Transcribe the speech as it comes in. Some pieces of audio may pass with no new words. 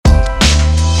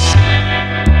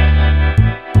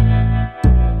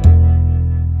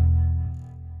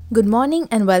Good morning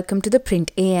and welcome to the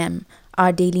Print AM,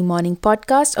 our daily morning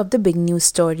podcast of the big news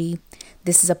story.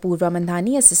 This is Apurva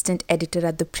Mandhani, assistant editor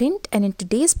at The Print, and in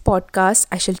today's podcast,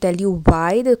 I shall tell you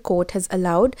why the court has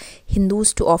allowed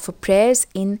Hindus to offer prayers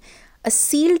in a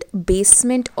sealed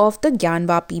basement of the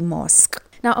Gyanvapi mosque.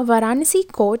 Now, a Varanasi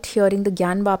court hearing the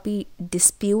Gyanvapi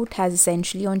dispute has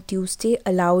essentially on Tuesday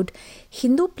allowed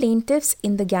Hindu plaintiffs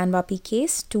in the Gyanvapi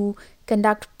case to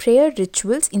conduct prayer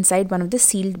rituals inside one of the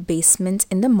sealed basements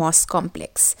in the mosque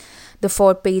complex. The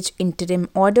 4-page interim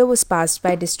order was passed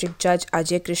by District Judge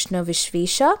Ajay Krishna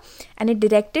Vishvesha, and it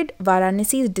directed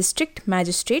Varanasi's district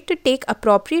magistrate to take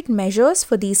appropriate measures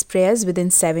for these prayers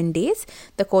within 7 days.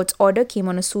 The court's order came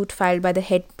on a suit filed by the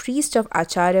head priest of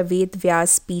Acharya Ved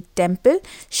Vyas Peeth Temple,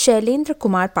 Shailendra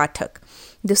Kumar Pathak.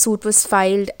 The suit was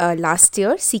filed last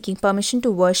year seeking permission to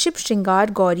worship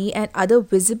Shringar Gauri and other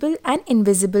visible and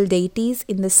invisible deities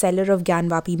in the cellar of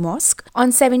Gyanvapi Mosque.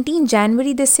 On 17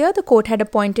 January this year, the court had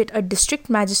appointed a district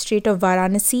magistrate of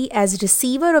Varanasi as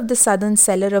receiver of the southern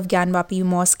cellar of Gyanvapi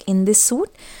Mosque in this suit.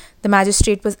 The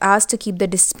magistrate was asked to keep the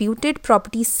disputed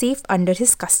property safe under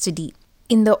his custody.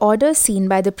 In the order seen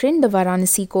by The Print, the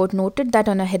Varanasi court noted that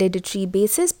on a hereditary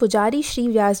basis, Pujari Sri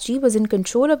Vyasji was in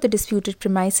control of the disputed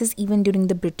premises even during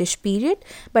the British period,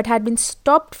 but had been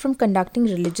stopped from conducting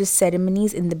religious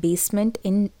ceremonies in the basement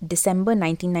in December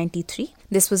 1993.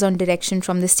 This was on direction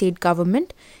from the state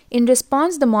government. In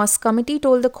response, the mosque committee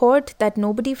told the court that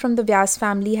nobody from the Vyas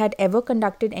family had ever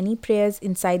conducted any prayers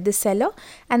inside the cellar,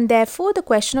 and therefore the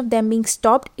question of them being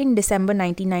stopped in December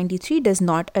 1993 does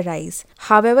not arise.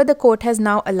 However, the court has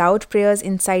now allowed prayers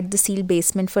inside the sealed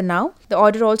basement for now. The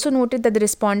order also noted that the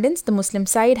respondents, the Muslim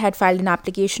side, had filed an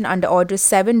application under Order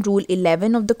 7, Rule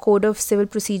 11 of the Code of Civil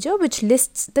Procedure, which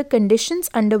lists the conditions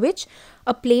under which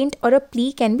a plaint or a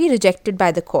plea can be rejected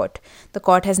by the court. The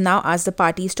court has now asked the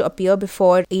parties to appear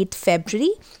before 8th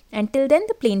February. Until then,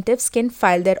 the plaintiffs can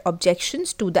file their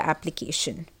objections to the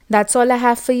application. That's all I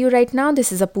have for you right now.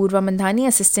 This is Apurva Mandhani,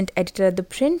 assistant editor at The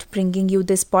Print, bringing you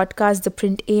this podcast, The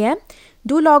Print AM.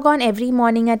 Do log on every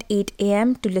morning at 8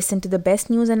 a.m. to listen to the best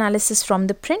news analysis from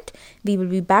The Print. We will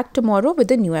be back tomorrow with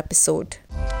a new episode.